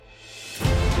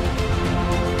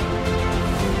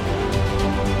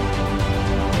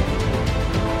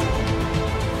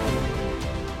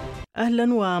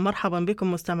أهلا ومرحبا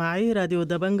بكم مستمعي راديو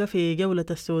دبنقا في جولة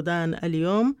السودان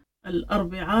اليوم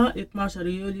الأربعاء 12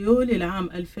 يوليو للعام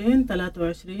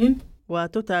 2023،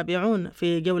 وتتابعون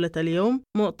في جولة اليوم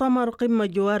مؤتمر قمة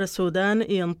جوار السودان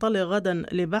ينطلق غدا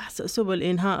لبحث سبل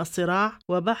إنهاء الصراع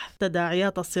وبحث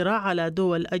تداعيات الصراع على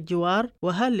دول الجوار،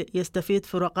 وهل يستفيد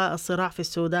فرقاء الصراع في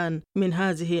السودان من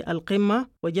هذه القمة.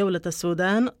 وجولة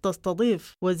السودان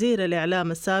تستضيف وزير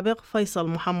الإعلام السابق فيصل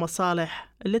محمد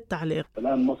صالح للتعليق.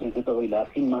 الآن مصر تدعو إلى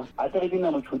قمة، أعتقد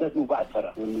أنها مجهودات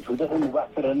مبعثرة، والمجهودات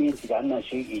المبعثرة لن ينتج عنها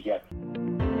شيء إيجابي.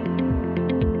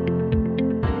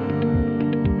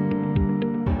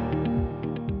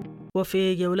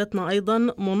 وفي جولتنا أيضا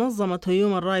منظمة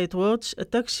هيوم رايت ووتش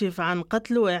تكشف عن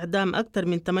قتل وإعدام أكثر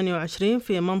من 28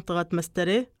 في منطقة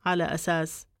مستري على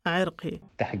أساس عرقي.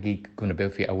 تحقيق كنا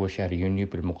في أول شهر يونيو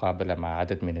بالمقابلة مع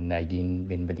عدد من الناجين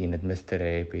من مدينة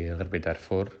مستري بغرب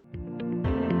دارفور.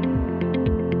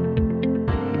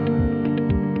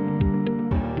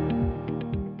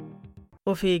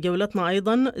 وفي جولتنا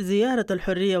أيضا زيارة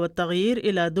الحرية والتغيير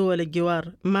إلى دول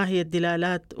الجوار، ما هي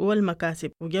الدلالات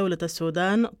والمكاسب. وجولة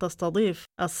السودان تستضيف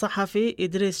الصحفي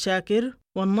إدريس شاكر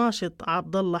والناشط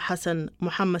عبد الله حسن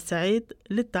محمد سعيد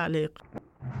للتعليق.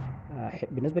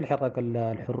 بالنسبة لحراك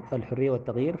الحرية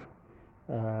والتغيير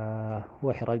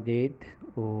هو حراك جيد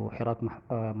وحراك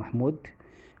محمود،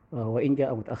 وإن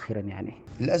جاء متأخرا. يعني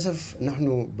للأسف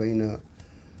نحن بين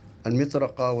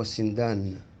المطرقة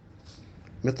والسندان.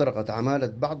 مطرقة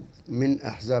عمالة بعض من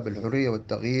أحزاب الحرية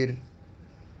والتغيير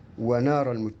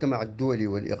ونار المجتمع الدولي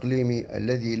والإقليمي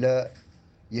الذي لا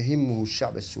يهمه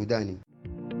الشعب السوداني.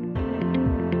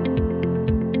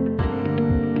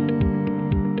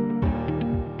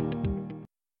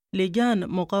 لجان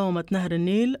مقاومة نهر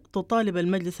النيل تطالب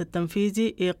المجلس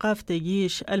التنفيذي إيقاف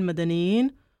تجييش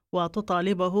المدنيين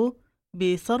وتطالبه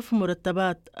بصرف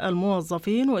مرتبات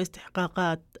الموظفين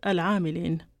واستحقاقات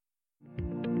العاملين.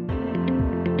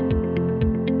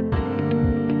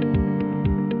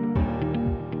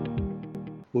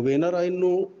 وبنرى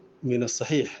أنه من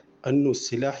الصحيح أنه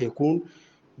السلاح يكون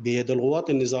بيد القوات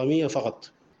النظامية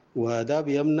فقط، وهذا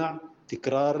بيمنع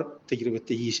تكرار تجربة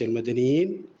تجيش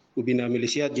المدنيين وبناء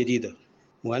ميليشيات جديدة.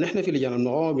 ونحن في لجان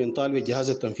المقاومة بنطالب الجهاز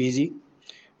التنفيذي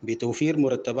بتوفير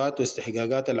مرتبات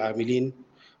واستحقاقات العاملين،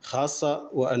 خاصة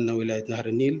وأن ولاية نهر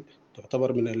النيل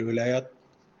تعتبر من الولايات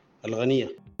الغنية.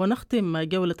 ونختم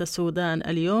جولة السودان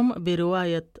اليوم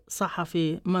برواية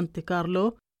صحفي مونتي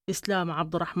كارلو إسلام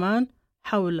عبد الرحمن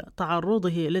حول تعرضه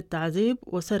للتعذيب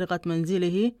وسرقة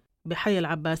منزله بحي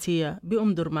العباسية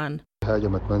بأم درمان.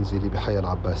 هاجمت منزلي بحي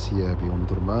العباسية بأم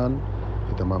درمان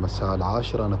في تمام الساعة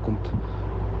 10. أنا كنت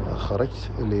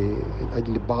خرجت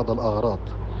لأجل بعض الأغراض،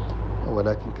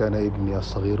 ولكن كان ابني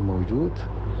الصغير موجود.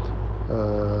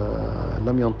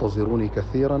 لم ينتظروني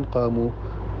كثيرا، قاموا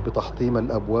بتحطيم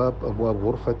الأبواب، أبواب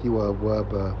غرفتي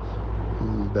وأبواب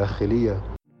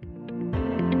الداخلية.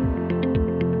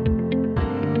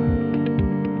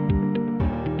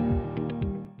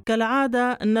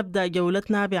 كالعادة نبدأ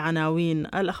جولتنا بعناوين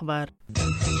الأخبار.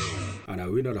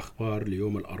 عناوين الأخبار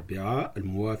ليوم الأربعاء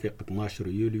الموافق 12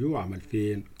 يوليو عام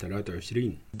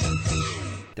 2023.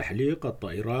 تحليق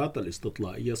الطائرات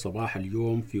الاستطلائية صباح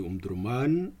اليوم في أم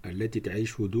درمان التي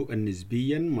تعيش هدوءا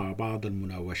نسبيا مع بعض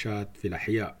المناوشات في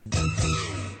الأحياء.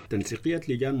 تنسيقية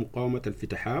لجان مقاومة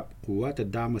الفتحاب، قوات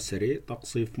الدعم السريع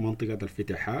تقصف منطقة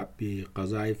الفتحاب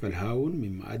بقذائف الهاون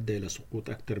مما أدى إلى سقوط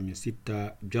أكثر من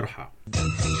 6 جرحى.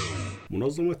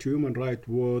 منظمة هيوم رايت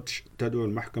ووتش تدعو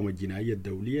المحكمة الجنائية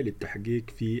الدولية للتحقيق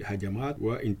في هجمات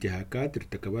وانتهاكات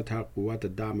ارتكبتها قوات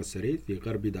الدعم السريع في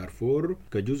غرب دارفور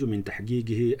كجزء من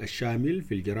تحقيقه الشامل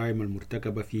في الجرائم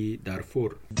المرتكبة في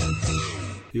دارفور.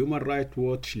 هيوم رايت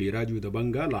ووتش لراديو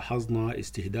دبنقا لاحظنا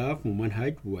استهداف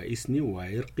ممنهج وإثني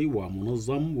وعرقي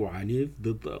ومنظم وعنيف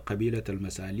ضد قبيلة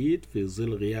المساليد في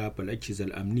ظل غياب الأجهزة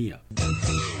الأمنية.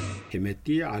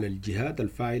 حمايتي على الجهات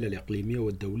الفاعلة الإقليمية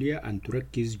والدولية أن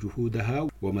تركز جهودها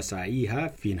ومساعيها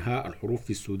في إنهاء الحروب في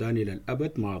السودان إلى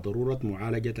الأبد مع ضرورة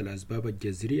معالجة الأسباب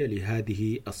الجذرية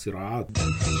لهذه الصراعات.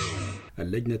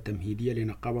 اللجنة التمهيدية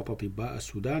لنقابة أطباء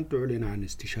السودان تعلن عن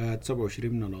استشهاد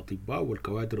 27 من الأطباء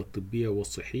والكوادر الطبية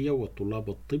والصحية والطلاب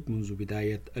الطب منذ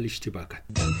بداية الاشتباكات.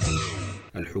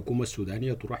 الحكومة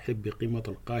السودانية ترحب بقمة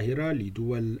القاهرة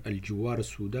لدول الجوار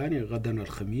السوداني غدا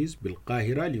الخميس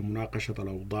بالقاهرة لمناقشة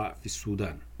الأوضاع في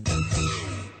السودان.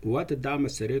 قوات الدعم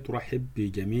السريع ترحب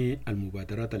بجميع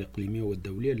المبادرات الإقليمية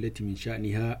والدولية التي من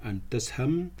شأنها أن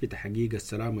تسهم في تحقيق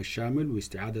السلام الشامل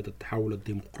واستعادة التحول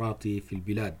الديمقراطي في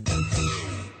البلاد.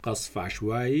 قصف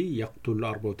عشوائي يقتل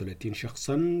 34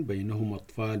 شخصا بينهم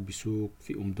أطفال بسوق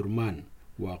في أم درمان،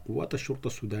 وقوات الشرطة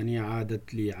السودانية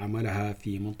عادت لعملها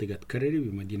في منطقة كرري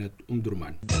بمدينة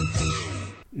درمان.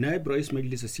 نائب رئيس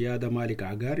مجلس السيادة مالك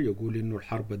عقار يقول إنه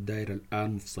الحرب الدائرة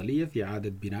الآن مفصلية في إعادة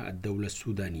بناء الدولة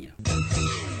السودانية.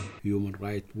 Human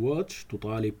Rights Watch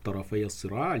تطالب طرفي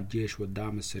الصراع الجيش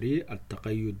والدعم السريع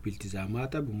التقيد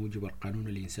بالتزاماته بموجب القانون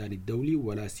الإنساني الدولي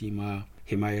ولا سيما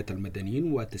حماية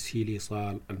المدنيين وتسهيل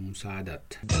إيصال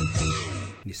المساعدات.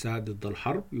 نساء ضد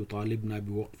الحرب يطالبنا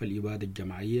بوقف الإبادة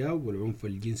الجماعية والعنف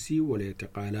الجنسي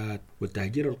والاعتقالات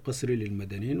والتهجير القسري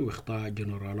للمدنيين وإخضاع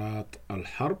جنرالات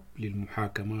الحرب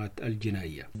للمحاكمات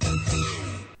الجنائية.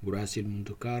 مراسل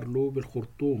مونte كارلو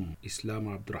بالخرطوم إسلام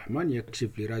عبد الرحمن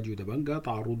يكشف لراديو دبنقا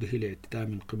تعرضه لاعتداء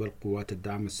من قبل قوات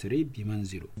الدعم السريع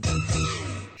بمنزله.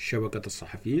 شبكة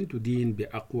الصحفيين تدين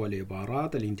بأقوى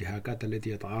العبارات الانتهاكات التي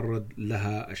يتعرض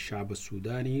لها الشعب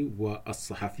السوداني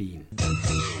والصحفيين.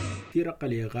 فرق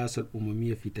الإغاثة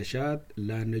الأممية في تشاد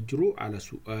لا نجرؤ على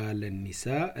سؤال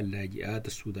النساء اللاجئات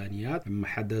السودانيات عما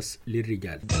حدث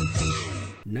للرجال.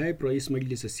 نائب رئيس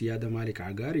مجلس السيادة مالك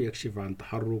عقار يكشف عن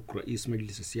تحرك رئيس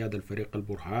مجلس السيادة الفريق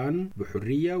البرهان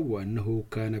بحرية وأنه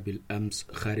كان بالأمس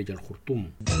خارج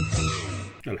الخرطوم.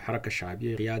 الحركة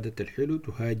الشعبية قيادة الحلو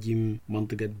تهاجم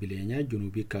منطقة بلينيا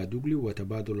جنوبي كادوغلي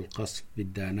وتبادل القصف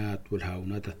بالدانات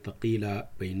والهاونات الثقيلة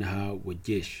بينها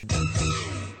والجيش.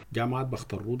 جامعة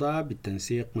بخت الرضا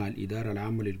بالتنسيق مع الإدارة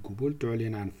العامة للقبول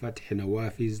تعلن عن فتح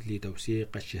نوافذ لتوثيق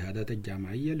الشهادات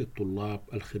الجامعية للطلاب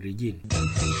الخريجين.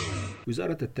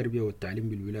 وزارة التربية والتعليم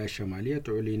بالولاية الشمالية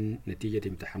تعلن نتيجة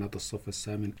امتحانات الصف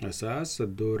الثامن أساس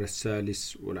الدور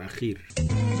الثالث والأخير.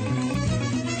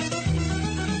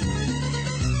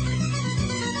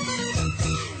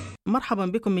 مرحبا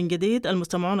بكم من جديد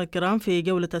المستمعون الكرام في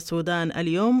جولة السودان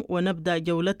اليوم، ونبدأ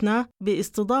جولتنا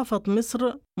باستضافة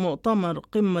مصر مؤتمر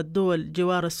قمة دول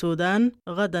جوار السودان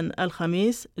غدا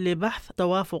الخميس لبحث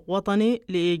توافق وطني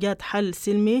لإيجاد حل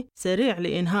سلمي سريع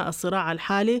لإنهاء الصراع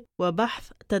الحالي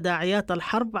وبحث تداعيات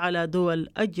الحرب على دول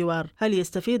الجوار. هل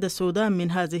يستفيد السودان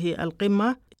من هذه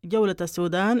القمة؟ جولة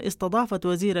السودان استضافت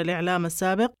وزير الإعلام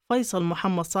السابق فيصل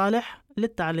محمد صالح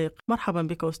للتعليق. مرحبا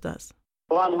بك أستاذ.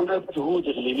 طبعا هناك جهود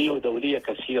اقليميه ودوليه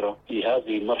كثيره في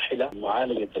هذه المرحله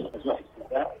معالجه الازمه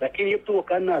السوداء، لكن يبدو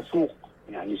وكانها سوق،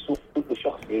 يعني سوق كل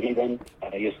شخص يريد ان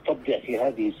يستبدع في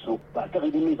هذه السوق.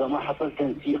 بعتقد انه اذا ما حصل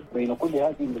تنسيق بين كل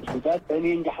هذه المجهودات لن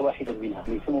ينجح واحدا منها.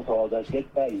 في مفاوضات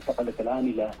جده انتقلت الان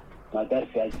الى ما دار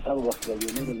في أديس أبابا خلال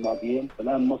اليومين الماضيين،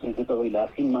 الآن مصر تدعو إلى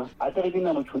قمة. أعتقد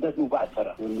أنها مجهودات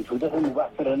مبعثرة، والمجهودات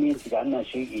المبعثرة لن ينتج عنها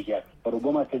شيء إيجابي،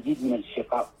 فربما تزيد من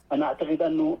الشقاق. أنا أعتقد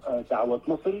أنه دعوة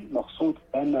مصر مقصود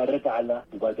كأنها رد على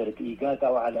مبادرة إيجاد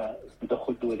أو على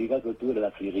تدخل دول إيجاد والدول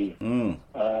الأفريقية.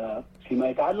 فيما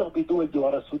يتعلق بدول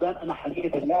جوار السودان أنا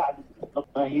حقيقة لا أعلم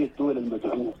ما هي الدول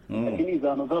المدعوة، لكن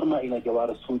إذا نظرنا إلى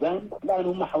جوار السودان الآن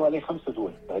هم حوالي 5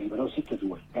 دول تقريبا أو 6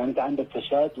 دول. يعني عندك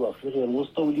تشاد وأفريقيا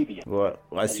الوسطى وليبيا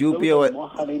وأثيوبيا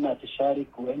مؤخرا انها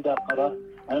تشارك وعندها قرار.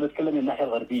 انا بتكلم من الناحيه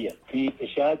الغربيه في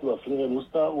تشاد وافريقيا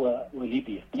الوسطى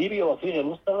وليبيا. ليبيا وافريقيا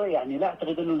الوسطى يعني لا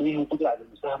اعتقد انه لديهم قدره على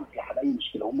المساهمه في حل اي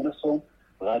مشكله، هم نفسهم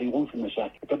غارقون في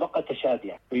المشاكل. تبقى تشاد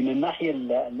يعني. ومن الناحيه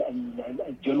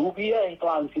الجنوبيه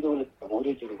طبعا في دوله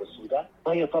جمهوريه جنوب السودان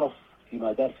وهي طرف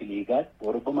فيما دار في الإيجاد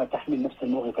وربما تحمل نفس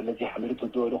الموقف الذي حملته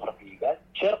الدول الأخرى في الإيجاد.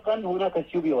 شرقا هناك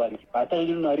أثيوبيا وأريتريا. أعتقد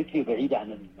أن أريتريا بعيدة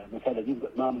عن المسألة دي،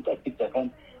 ما متأكد إذا كان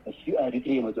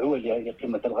أريتريا مدعوة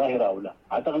لقمة القاهرة أو لا.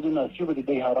 أعتقد أن أثيوبيا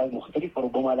لديها رأي مختلف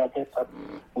فربما لا تذهب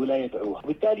ولا يدعوها،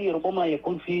 وبالتالي ربما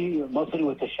يكون في مصر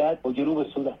وتشاد وجنوب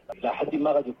السودان إلى حد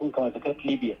ما قد يكون كما ذكرت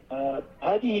ليبيا.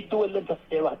 هذه الدول لن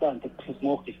تستطيع وحدها أن تتخذ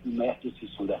موقف مما يحدث في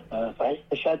السودان. صحيح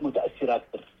تشاد متأثرة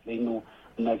أكثر لأنه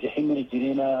النازحين من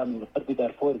الجنينة من غرب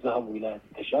دارفور ذهبوا إلى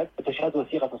تشاد، وتشاد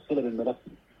وثيقة الصلة بالملف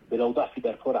بالأوضاع في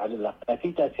دارفور على الأقل،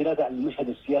 لكن تأثيراتها على المشهد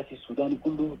السياسي السوداني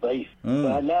كله ضعيف.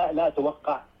 فلا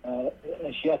أتوقع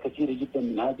أشياء كثيرة جدا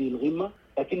من هذه القمة،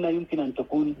 لكنها يمكن أن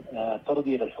تكون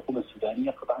ترضي للحكومة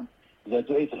السودانية. طبعا إذا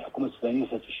دعيت الحكومة السودانية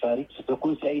ستشارك،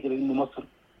 ستكون سعيدة بأن مصر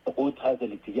تقود هذا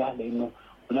الاتجاه، لأنه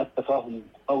هناك تفاهم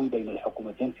قوي بين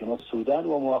الحكومتين في مصر والسودان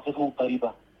ومواقفهم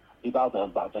قريبة لبعضها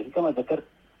البعض. لكن كما ذكرت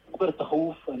أكبر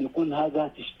التخوف أن يكون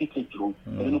هذا تشتيت للجهود،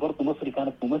 لأنه برضه مصر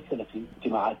كانت ممثلة في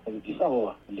اجتماعات أديس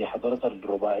أبابا اللي حضرتها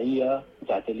الرباعية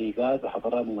بتاعت الإيجاد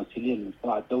وحضرها ممثلين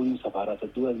المجتمع الدولي وسفارات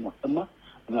الدول المهتمة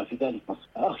بما في ذلك مصر.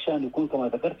 أخشى أن يكون كما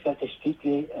ذكرت فيها تشتيت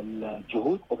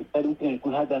للجهود، وبالتالي ممكن أن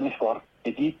يكون هذا محور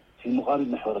جديد في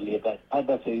مقابل محور الإيجاد.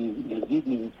 هذا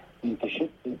سيزيد من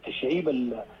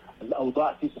تشعيب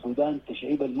الأوضاع في السودان،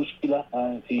 تشعيب المشكلة،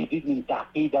 في يزيد من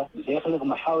تعقيدها، سيخلق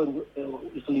محاور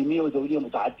إقليمية ودولية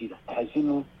متعددة بحيث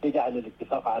أنه تجعل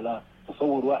الاتفاق على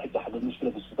تصور واحد لحل المشكلة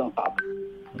في السودان صعب.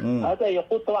 هذا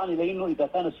يقود طبعا إلى أنه إذا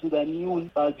كان السودانيون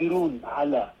قادرون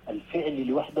على الفعل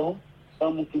لوحدهم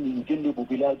فممكن يجنبوا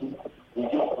بلادهم،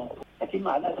 لكن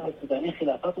مع الأسف السودانيين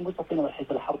خلافاتهم متصلة من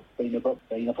حيث الحرب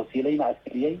بين فصيلين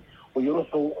عسكريين،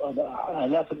 ويروحوا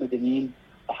آلاف المدنيين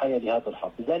ضحايا لهذا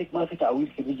الحرب. لذلك ما في تعويل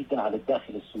كبير جدا على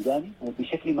الداخل السوداني،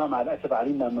 وبشكل ما مع الأسف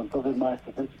علينا أن ننتظر ما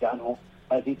ستنتج عنه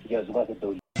هذه التجاذبات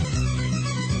الدولية.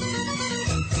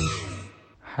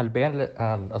 البيان اللي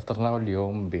أصدرناه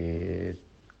اليوم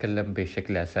بيتكلم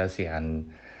بشكل أساسي عن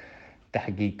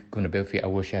تحقيق كونبيو في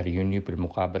أول شهر يونيو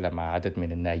بالمقابلة مع عدد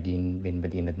من الناجين من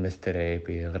مدينة مستري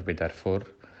بغرب دارفور.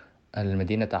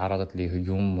 المدينة تعرضت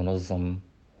لهجوم منظم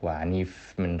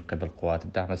وعنيف من قبل قوات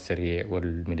الدعم السريع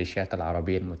والميليشيات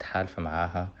العربية المتحالفة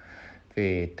معها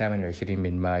في 28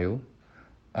 من مايو.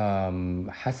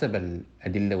 حسب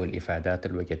الأدلة والإفادات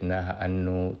اللي وجدناها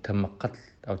أنه تم قتل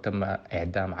أو تم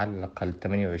إعدام على الأقل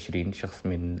 28 شخص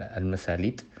من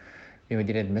المساليت في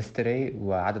مدينة مستري،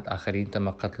 وعدد آخرين تم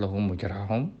قتلهم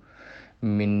وجرحهم.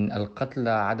 من القتلى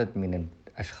عدد من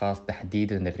الأشخاص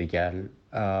تحديدا الرجال،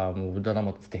 وده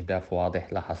نمط استهداف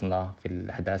واضح لاحظناه في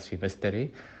الأحداث في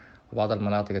مستري وبعض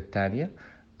المناطق الثانية.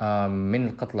 من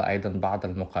القتلى أيضا بعض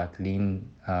المقاتلين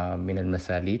من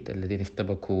المساليت الذين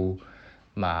اشتبكوا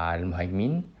مع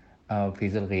المهاجمين في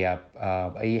ظل غياب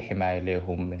أي حماية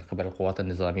لهم من قبل القوات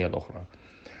النظامية الأخرى.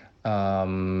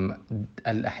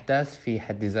 الأحداث في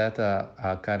حد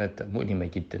ذاتها كانت مؤلمة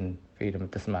جدا في لما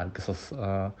تسمع القصص.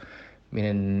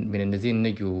 من الذين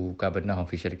نجوا قابلناهم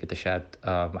في شركة الشاد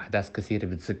أحداث كثيرة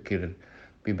بتذكر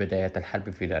ببداية الحرب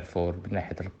في دارفور من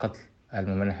ناحية القتل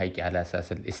الممنهج على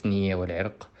أساس الإثنية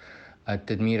والعرق،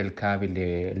 التدمير الكامل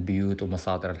للبيوت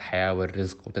ومصادر الحياة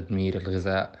والرزق، وتدمير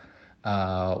الغذاء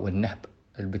والنهب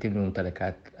اللي بيتم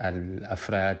ممتلكات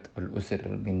الأفراد والأسر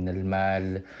من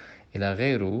المال إلى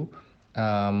غيره.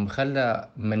 خلى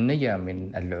من نجا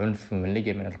من العنف ومن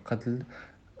نجا من القتل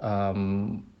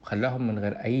خلاهم من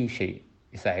غير أي شيء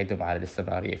يساعدهم على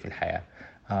الاستمرارية في الحياة.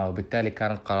 وبالتالي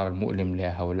كان القرار مؤلم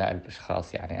لهؤلاء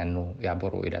الأشخاص يعني أنه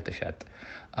يعبروا إلى تشاد.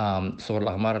 صور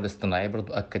الأقمار الاصطناعية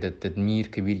برضو أكدت تدمير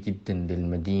كبير جدا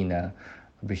للمدينة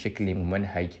بشكل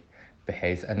ممنهج،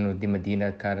 بحيث أنه دي مدينة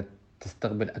كانت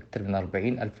تستقبل أكثر من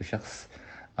 40,000 شخص.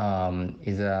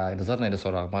 إذا نظرنا إلى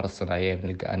صور الأقمار الصناعية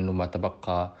بنلقى أنه ما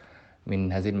تبقى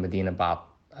من هذه المدينة بعض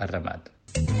الرماد.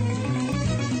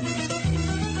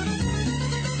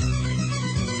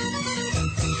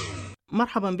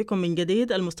 مرحبا بكم من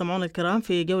جديد المستمعون الكرام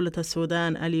في جولة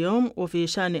السودان اليوم. وفي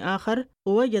شأن آخر،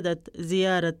 وجدت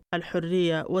زيارة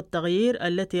الحرية والتغيير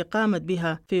التي قامت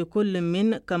بها في كل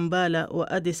من كمبالا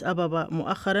وأديس أبابا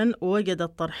مؤخرا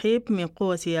وجدت ترحيب من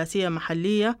قوى سياسية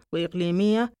محلية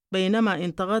وإقليمية، بينما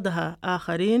انتقدها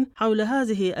آخرين. حول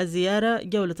هذه الزيارة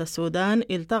جولة السودان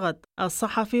التقت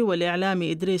الصحفي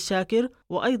والإعلامي إدريس شاكر،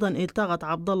 وأيضا التقت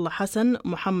عبد الله حسن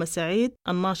محمد سعيد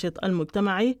الناشط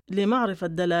المجتمعي لمعرفة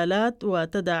دلالات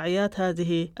وتداعيات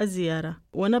هذه الزيارة.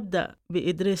 ونبدأ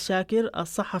بإدريس شاكر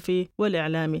الصحفي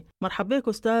والإعلامي. مرحبا بك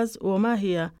أستاذ، وما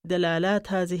هي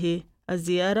دلالات هذه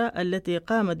الزيارة التي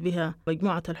قامت بها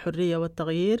مجموعة الحرية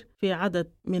والتغيير في عدد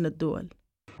من الدول؟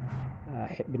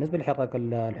 بالنسبة لحراك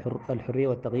الحرية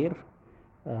والتغيير،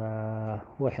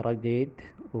 هو حراك جيد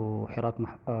وحراك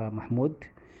محمود،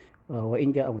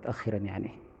 وإن جاء متأخرا.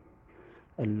 يعني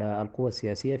القوى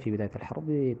السياسية في بداية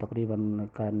الحرب تقريبا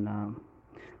كان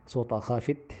صوتها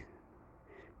خافت،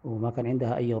 وما كان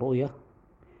عندها أي رؤية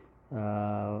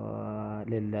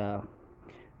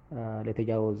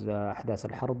لتجاوز أحداث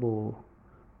الحرب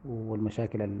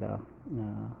والمشاكل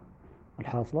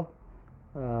الحاصلة.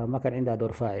 ما كان عندها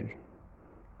دور فاعل،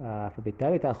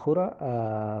 فبالتالي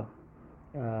تأخرها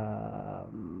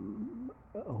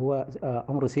هو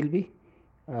أمر سلبي،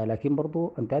 لكن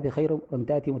برضو أن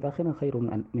تأتي متأخرا خير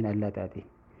من أن لا تأتي.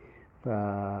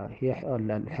 فهي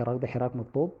الحراك ده حراك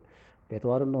مطلوب،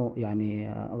 باعتبار أنه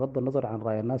يعني غض النظر عن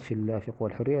رأي الناس في قوى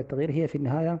الحرية والتغيير، هي في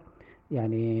النهاية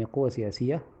يعني قوة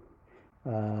سياسية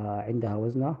عندها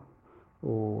وزنها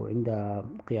وعندها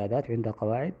قيادات وعندها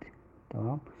قواعد،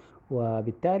 تمام.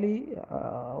 وبالتالي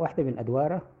واحدة من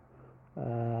أدواره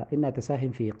إنها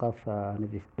تساهم في إيقاف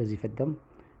نزيف الدم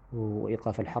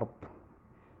وإيقاف الحرب.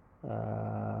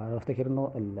 أنا أفتكر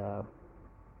إنه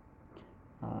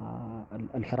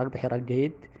الحراك ده حراك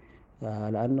جيد،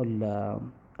 لأنه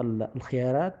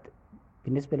الخيارات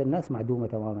بالنسبة للناس معدومة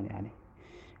تماما يعني،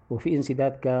 وفي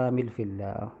انسداد كامل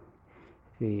في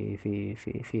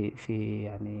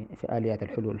يعني في آليات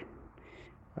الحلول.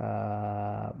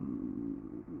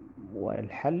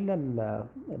 والحل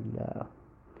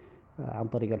عن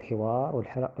طريق الحوار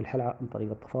والحل عن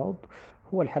طريق التفاوض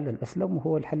هو الحل الأسلم،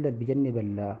 وهو الحل اللي بيجنب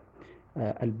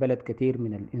البلد كثير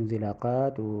من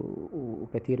الانزلاقات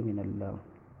وكثير من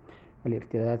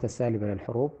الارتدادات السالبة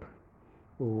للحروب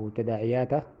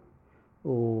وتداعياتها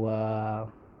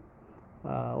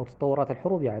وتطورات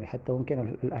الحروب. يعني حتى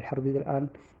ممكن الحرب دي الآن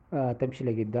تمشي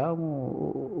لقدام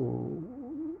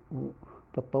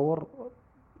وتتطور،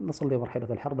 نصل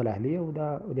لمرحلة الحرب الأهلية،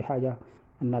 ودي حاجة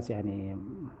الناس يعني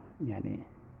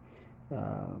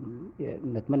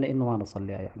نتمنى إنه ما نصل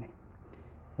لها يعني.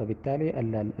 فبالتالي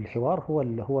الحوار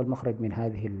هو المخرج من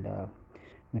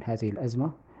هذه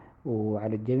الأزمة،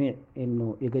 وعلى الجميع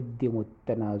إنه يقدموا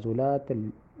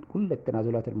كل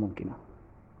التنازلات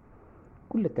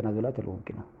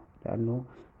الممكنة، لأنه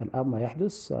الآن ما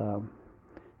يحدث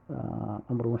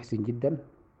أمر محزن جدا.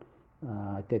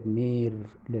 تدمير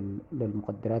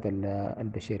للمقدرات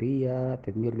البشرية،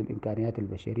 تدمير للإمكانيات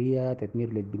البشرية،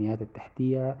 تدمير للبنيات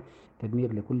التحتية،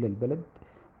 تدمير لكل البلد.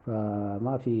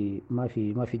 فما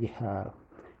في جهة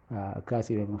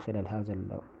كاسبة من خلال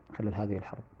هذه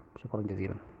الحرب. شكرا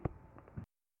جزيلا.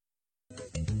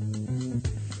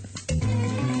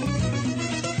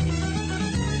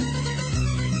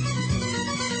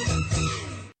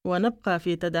 ونبقى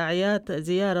في تداعيات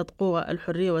زيارة قوى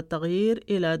الحرية والتغيير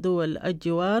إلى دول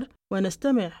الجوار،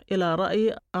 ونستمع إلى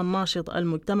رأي الناشط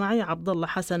المجتمعي عبد الله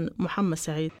حسن محمد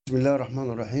سعيد. بسم الله الرحمن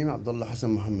الرحيم. عبد الله حسن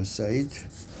محمد سعيد.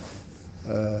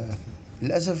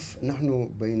 للأسف نحن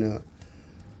بين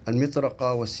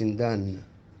المطرقة والسندان.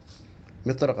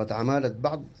 مطرقة عمالة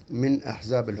بعض من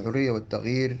أحزاب الحرية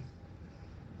والتغيير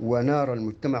ونار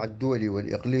المجتمع الدولي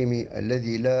والإقليمي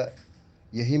الذي لا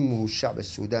يهمه الشعب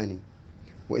السوداني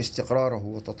واستقراره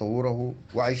وتطوره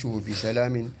وعيشه في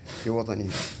سلام في وطنه،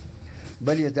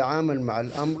 بل يتعامل مع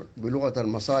الأمر بلغة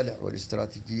المصالح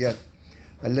والاستراتيجيات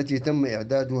التي تم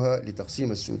إعدادها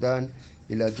لتقسيم السودان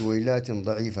إلى دويلات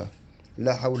ضعيفة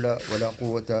لا حول ولا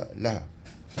قوة لها.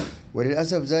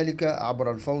 وللأسف ذلك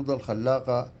عبر الفوضى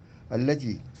الخلاقة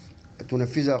التي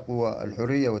تنفذها قوى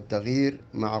الحرية والتغيير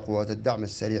مع قوات الدعم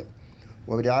السريع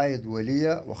وبرعاية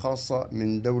دولية وخاصة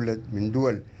من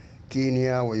دول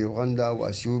كينيا ويوغندا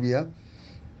وأثيوبيا،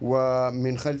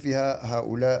 ومن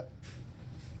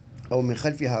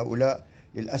خلف هؤلاء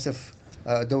للأسف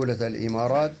دولة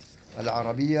الإمارات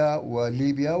العربية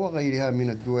وليبيا وغيرها من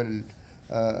الدول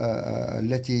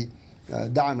التي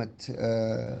دعمت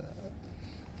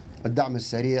الدعم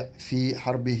السريع في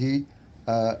حربه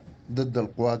ضد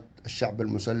القوات الشعب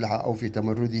المسلحة أو في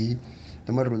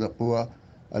تمرد قوى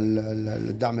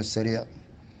الدعم السريع.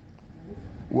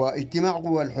 واجتماع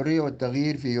قوى الحرية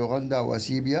والتغيير في يوغندا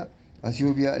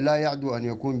وأثيوبيا لا يعدو أن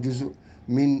يكون جزء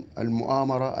من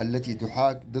المؤامرة التي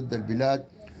تحاك ضد البلاد،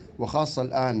 وخاصة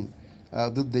الآن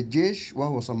ضد الجيش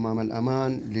وهو صمام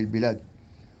الأمان للبلاد.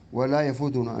 ولا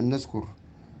يفوتنا أن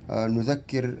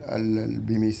نذكر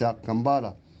بميثاق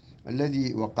كمبالا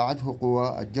الذي وقعته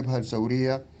قوى الجبهة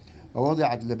الثورية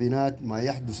ووضعت لبنات ما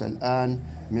يحدث الآن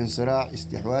من صراع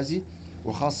استحواذي،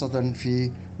 وخاصة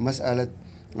في مسألة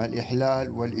الإحلال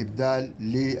والإبدال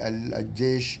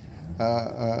للجيش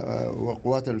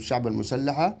وقوات الشعب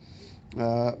المسلحة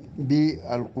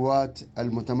بالقوات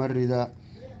المتمردة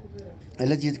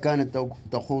التي كانت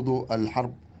تخوض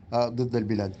الحرب ضد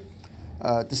البلاد.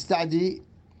 تستعدي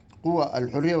قوى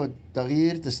الحرية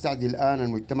والتغيير الآن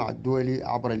المجتمع الدولي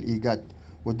عبر الإيجاد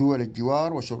ودول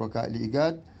الجوار وشركاء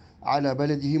الإيجاد على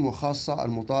بلدهم، وخاصة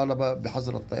المطالبة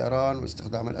بحظر الطيران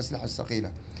واستخدام الأسلحة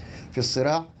الثقيلة في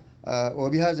الصراع،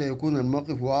 وبهذا يكون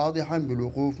الموقف واضحا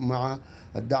بالوقوف مع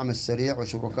الدعم السريع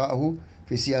وشركائه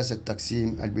في سياسة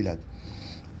تقسيم البلاد.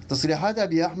 تصريحات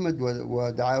أبي أحمد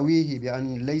ودعاويه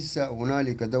بأن ليس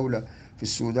هنالك دولة في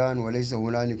السودان وليس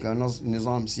هنالك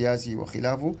نظام سياسي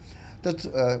وخلافه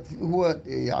هو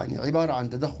يعني عبارة عن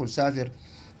تدخل سافر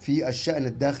في الشأن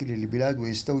الداخلي للبلاد،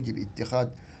 ويستوجب اتخاذ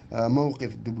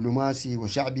موقف دبلوماسي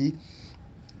وشعبي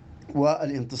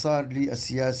والانتصار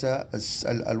للسياسة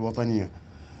الوطنية.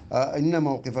 إن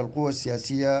موقف القوى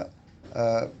السياسية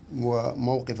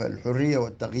وموقف الحرية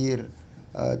والتغيير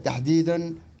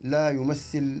تحديدا لا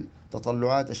يمثل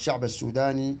تطلعات الشعب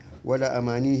السوداني ولا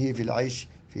أمانيه في العيش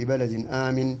في بلد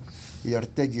آمن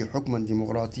يرتجي حكما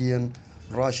ديمقراطيا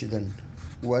راشدا.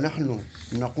 ونحن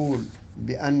نقول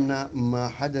بأن ما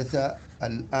حدث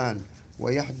الآن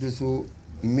ويحدث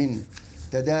من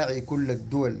تداعي كل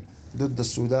الدول ضد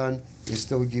السودان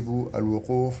يستوجب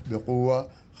الوقوف بقوة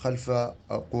خلف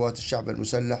قوات الشعب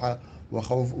المسلحة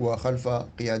وخلف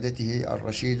قيادته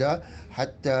الرشيدة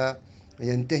حتى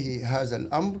ينتهي هذا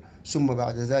الأمر، ثم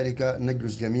بعد ذلك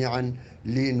نجلس جميعا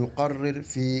لنقرر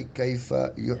في كيف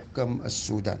يحكم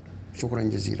السودان. شكرا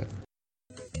جزيلا.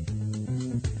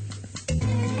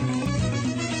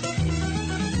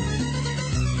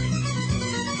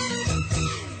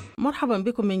 مرحبا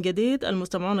بكم من جديد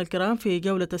المستمعون الكرام في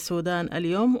جولة السودان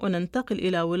اليوم، وننتقل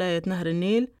إلى ولاية نهر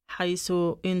النيل، حيث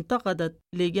انتقدت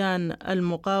لجان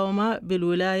المقاومة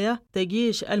بالولاية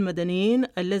تجيش المدنيين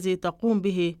الذي تقوم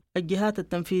به الجهات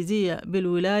التنفيذية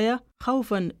بالولاية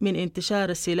خوفا من انتشار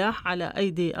السلاح على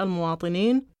أيدي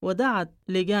المواطنين، ودعت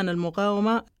لجان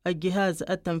المقاومة الجهاز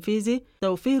التنفيذي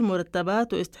توفير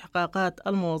مرتبات واستحقاقات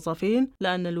الموظفين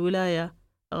لأن الولاية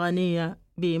غنية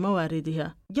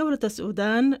بمواردها. جولة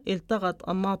السودان التقط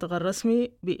الناطق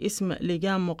الرسمي باسم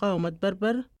لجان مقاومة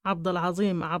بربر عبد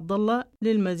العظيم عبد الله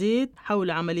للمزيد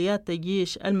حول عمليات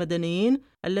تجيش المدنيين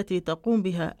التي تقوم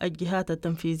بها الجهات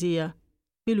التنفيذية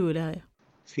في الولاية.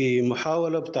 في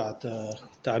محاولة بتاعت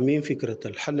تعميم فكرة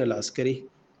الحل العسكري،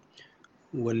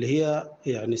 واللي هي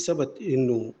يعني ثبت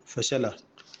إنه فشلها،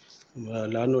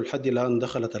 لأنه الحد الآن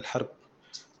دخلت الحرب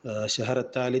شهر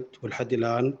الثالث، والحد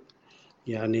الآن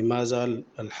يعني ما زال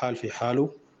الحال في حاله.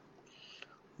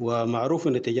 ومعروف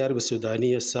أن التجارب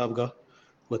السودانية السابقة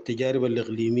والتجارب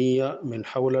الإقليمية من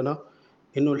حولنا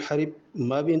إنه الحرب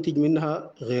ما بينتج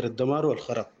منها غير الدمار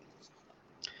والخراب.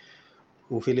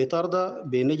 وفي الإطار ده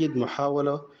بنجد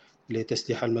محاولة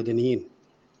لتسليح المدنيين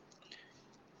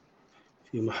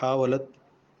في محاولة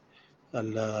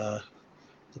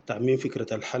التعميم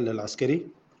فكرة الحل العسكري.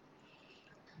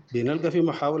 بنلقى في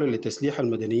محاولة لتسليح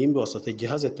المدنيين بواسطة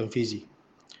الجهاز التنفيذي،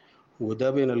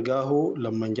 وده بنلقاه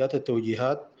لما جات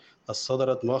التوجيهات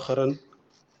الصدرت مؤخرا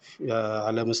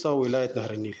على مستوى ولاية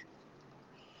نهر النيل.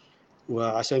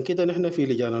 وعشان كده نحن في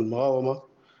لجان المقاومة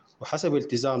وحسب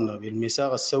التزامنا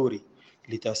بالميثاق الثوري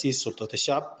لتأسيس سلطة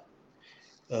الشعب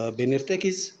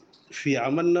بنرتكز في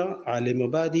عملنا على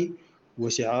مبادئ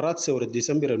وشعارات ثورة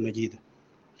ديسمبر المجيدة،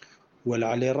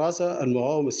 والعلى راسها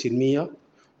المقاومة السلمية،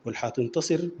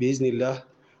 والحتنتصر بإذن الله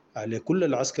على كل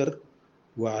العسكر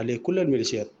وعلى كل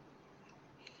الميليشيات.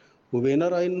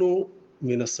 وبنرى أنه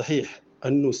من الصحيح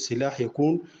أن السلاح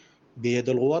يكون بيد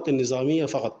القوات النظامية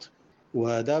فقط،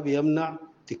 وهذا بيمنع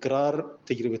تكرار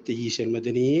تجربة تجيش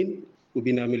المدنيين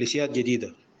وبناء ميليشيات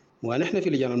جديدة. ونحن في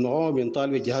لجان المقاومة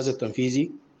بنطالب الجهاز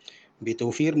التنفيذي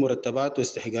بتوفير مرتبات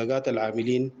واستحقاقات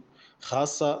العاملين،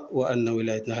 خاصة وأن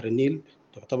ولاية نهر النيل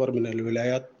تعتبر من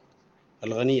الولايات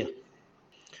الغنية.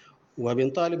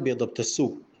 وبنطالب بضبط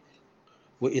السوق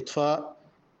وإطفاء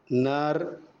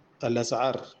نار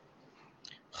الأسعار،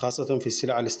 خاصة في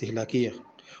السلع الاستهلاكية،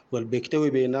 والبيكتوي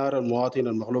بنار المواطن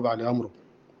المغلوب على أمره،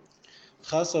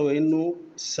 خاصة وإنه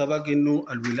سبق إنه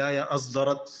الولاية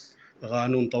أصدرت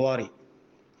قانون طوارئ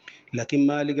لكن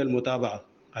ما لقى المتابعة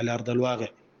على أرض الواقع،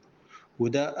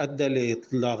 وده أدى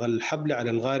لإطلاق الحبل على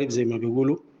الغارب زي ما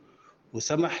بيقولوا،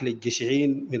 وسمح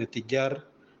للجشعين من التجار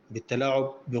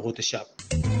بالتلاعب بقوت الشعب.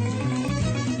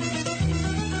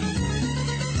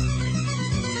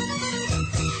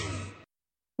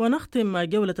 ونختم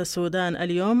جولة السودان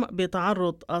اليوم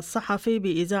بتعرض الصحفي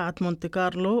بإذاعة مونتي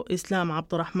كارلو إسلام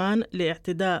عبد الرحمن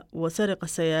لاعتداء وسرقة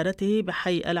سيارته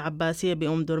بحي العباسية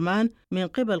بأم درمان من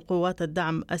قبل قوات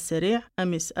الدعم السريع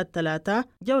أمس الثلاثاء.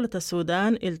 جولة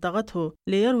السودان التقته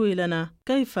ليروي لنا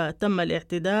كيف تم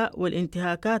الاعتداء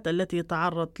والانتهاكات التي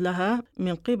تعرض لها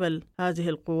من قبل هذه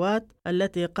القوات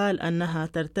التي قال أنها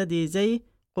ترتدي زي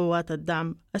قوات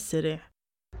الدعم السريع.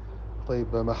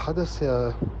 طيب، ما حدث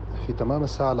في تمام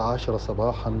الساعة 10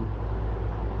 صباحا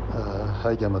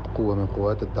هاجمت قوة من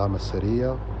قوات الدعم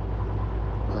السريع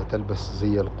تلبس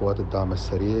زي القوات الدعم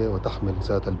السريع وتحمل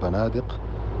ذات البنادق،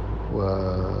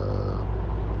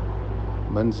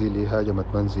 هاجمت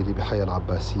منزلي بحي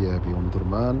العباسية بأم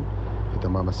درمان في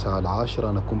تمام الساعة 10.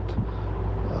 أنا كنت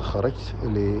خرجت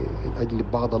لأجل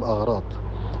بعض الأغراض،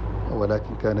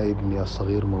 ولكن كان ابني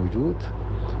الصغير موجود.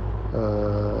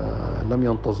 لم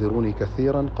ينتظروني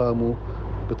كثيرا، قاموا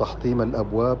بتحطيم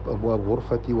الأبواب، أبواب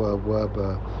غرفتي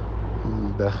وأبواب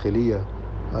الداخلية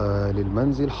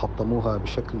للمنزل، حطموها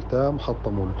بشكل تام.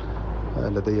 حطموا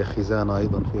لدي خزانة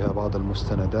أيضا فيها بعض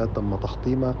المستندات تم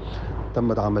تحطيمها.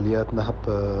 تمت عمليات نهب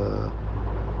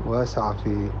واسعة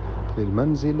في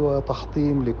المنزل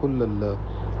وتحطيم لكل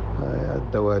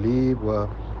الدواليب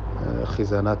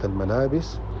وخزانات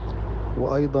الملابس.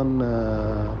 وأيضا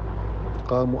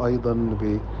قاموا أيضا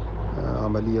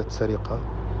بعملية سرقة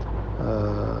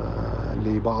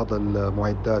لبعض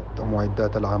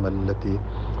معدات العمل التي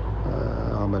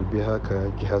عمل بها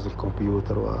كجهاز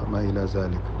الكمبيوتر وما إلى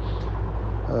ذلك.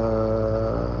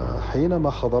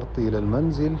 حينما حضرت إلى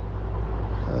المنزل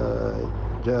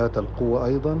جاءت القوة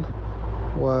أيضا،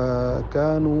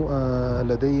 وكانوا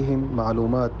لديهم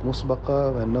معلومات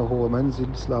مسبقة أنه هو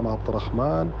منزل إسلام عبد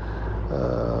الرحمن.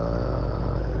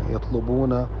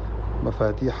 يطلبون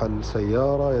مفاتيح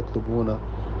السيارة، يطلبون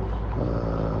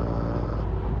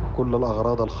كل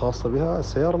الأغراض الخاصة بها.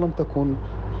 السيارة لم تكن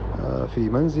في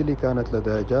منزلي كانت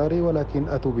لدى جاري، ولكن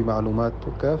أتوا بمعلومات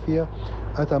كافية.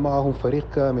 أتى معهم فريق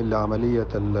كامل لعملية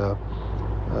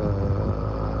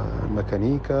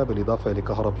الميكانيكا بالإضافة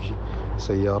لكهرب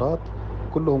سيارات،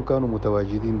 كلهم كانوا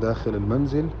متواجدين داخل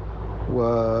المنزل،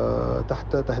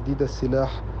 وتحت تهديد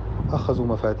السلاح أخذوا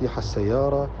مفاتيح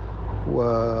السيارة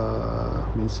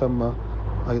ومن ثم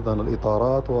أيضا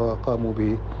الإطارات، وقاموا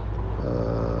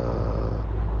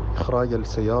بإخراج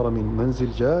السيارة من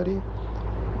منزل جاري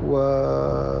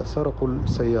وسرقوا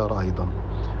السيارة أيضا.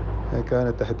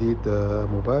 كان تهديد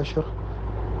مباشر،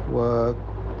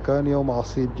 وكان يوم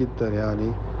عصيب جدا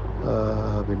يعني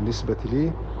بالنسبة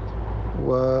لي.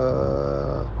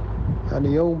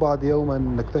 يعني يوم بعد يوم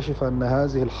أن نكتشف أن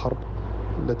هذه الحرب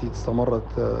التي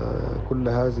استمرت كل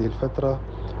هذه الفترة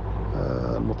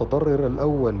المتضرر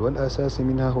الأول والأساسي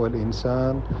منها هو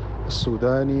الإنسان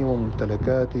السوداني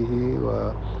وممتلكاته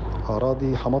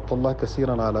وأراضيه. حمدت الله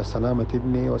كثيرا على سلامة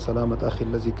ابني وسلامة أخي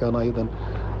الذي كان أيضا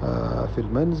في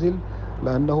المنزل،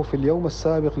 لأنه في اليوم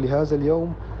السابق لهذا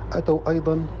اليوم أتوا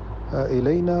أيضا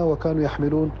إلينا وكانوا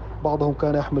يحملون، بعضهم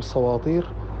كان يحمل صواطير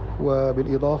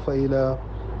وبالإضافة إلى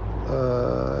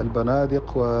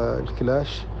البنادق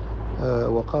والكلاش،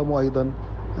 وقاموا أيضا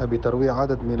بترويع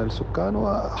عدد من السكان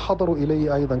وحضروا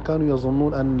إلي أيضا. كانوا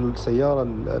يظنون أن السيارة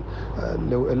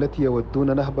التي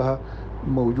يودون نهبها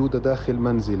موجودة داخل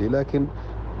منزلي، لكن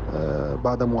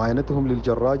بعد معاينتهم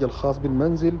للجراج الخاص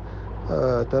بالمنزل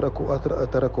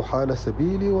تركوا حال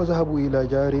سبيلي وذهبوا إلى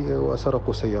جاري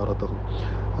وسرقوا سيارته.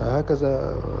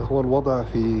 هكذا هو الوضع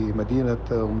في مدينة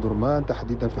أم درمان،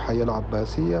 تحديدا في حي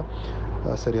العباسية.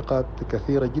 سرقات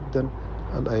كثيرة جدا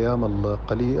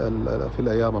في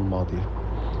الأيام الماضية.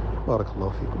 بارك الله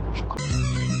فيكم، شكرا.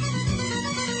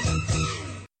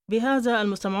 بهذا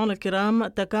المستمعون الكرام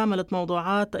تكاملت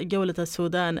موضوعات جولة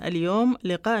السودان اليوم.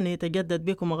 لقاء يتجدد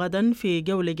بكم غدا في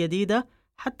جولة جديدة.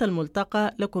 حتى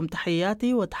الملتقى، لكم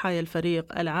تحياتي وتحايا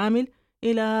الفريق العامل.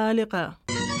 إلى لقاء.